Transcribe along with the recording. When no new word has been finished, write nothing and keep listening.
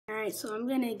Alright, so I'm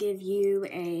going to give you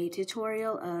a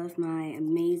tutorial of my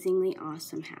amazingly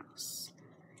awesome house.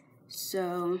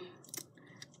 So,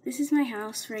 this is my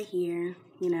house right here.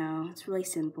 You know, it's really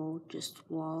simple, just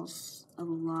walls of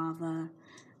lava.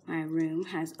 My room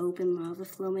has open lava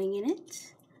flowing in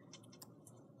it,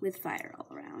 with fire all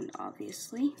around,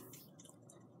 obviously.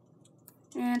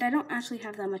 And I don't actually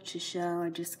have that much to show. I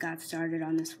just got started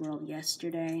on this world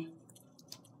yesterday.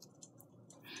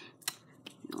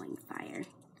 Annoying fire.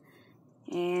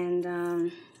 And I'm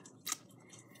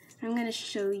going to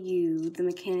show you the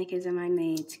mechanism I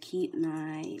made to keep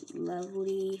my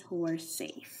lovely horse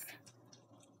safe.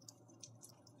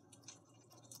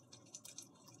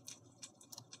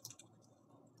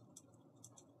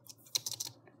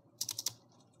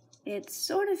 It's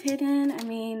sort of hidden. I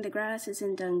mean, the grass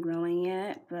isn't done growing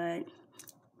yet, but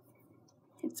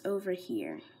it's over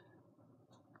here.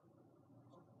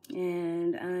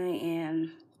 And I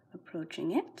am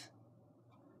approaching it.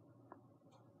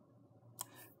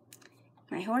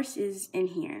 My horse is in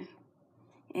here,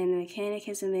 and the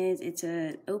mechanism is it's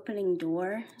an opening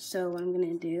door. So what I'm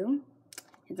going to do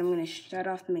is I'm going to shut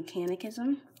off the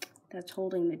mechanism that's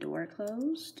holding the door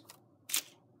closed.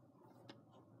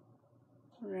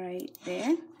 Right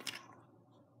there.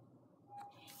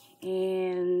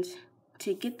 And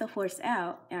to get the horse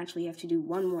out, actually you have to do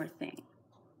one more thing.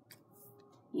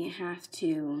 You have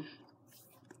to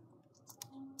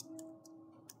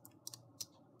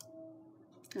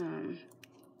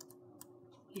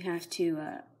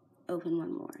open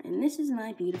one more. And this is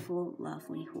my beautiful,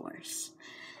 lovely horse.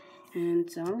 And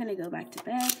so I'm gonna go back to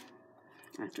bed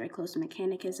after I close the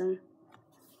mechanism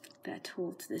that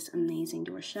holds this amazing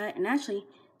door shut. And actually,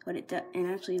 what it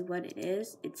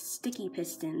is, it's sticky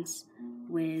pistons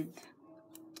with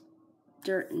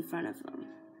dirt in front of them.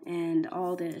 And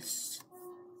all this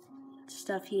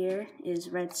stuff here is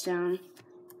redstone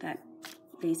that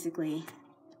basically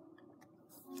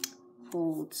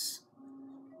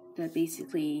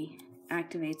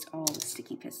activates all the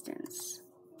sticky pistons.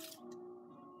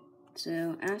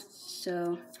 So it's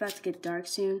about to get dark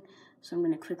soon, so I'm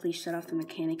going to quickly shut off the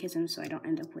mechanism so I don't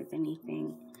end up with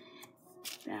anything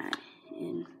bad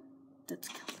that's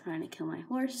trying to kill my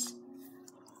horse.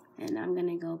 And I'm going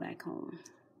to go back home.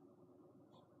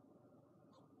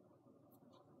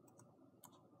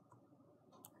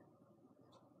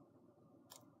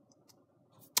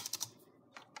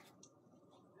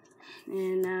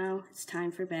 And now it's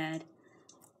time for bed.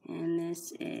 And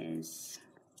this is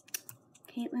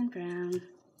Caitlin Brown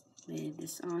with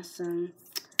this awesome,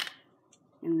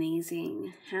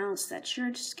 amazing house that's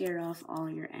sure to scare off all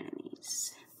your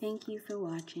enemies. Thank you for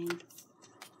watching.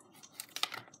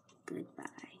 Goodbye.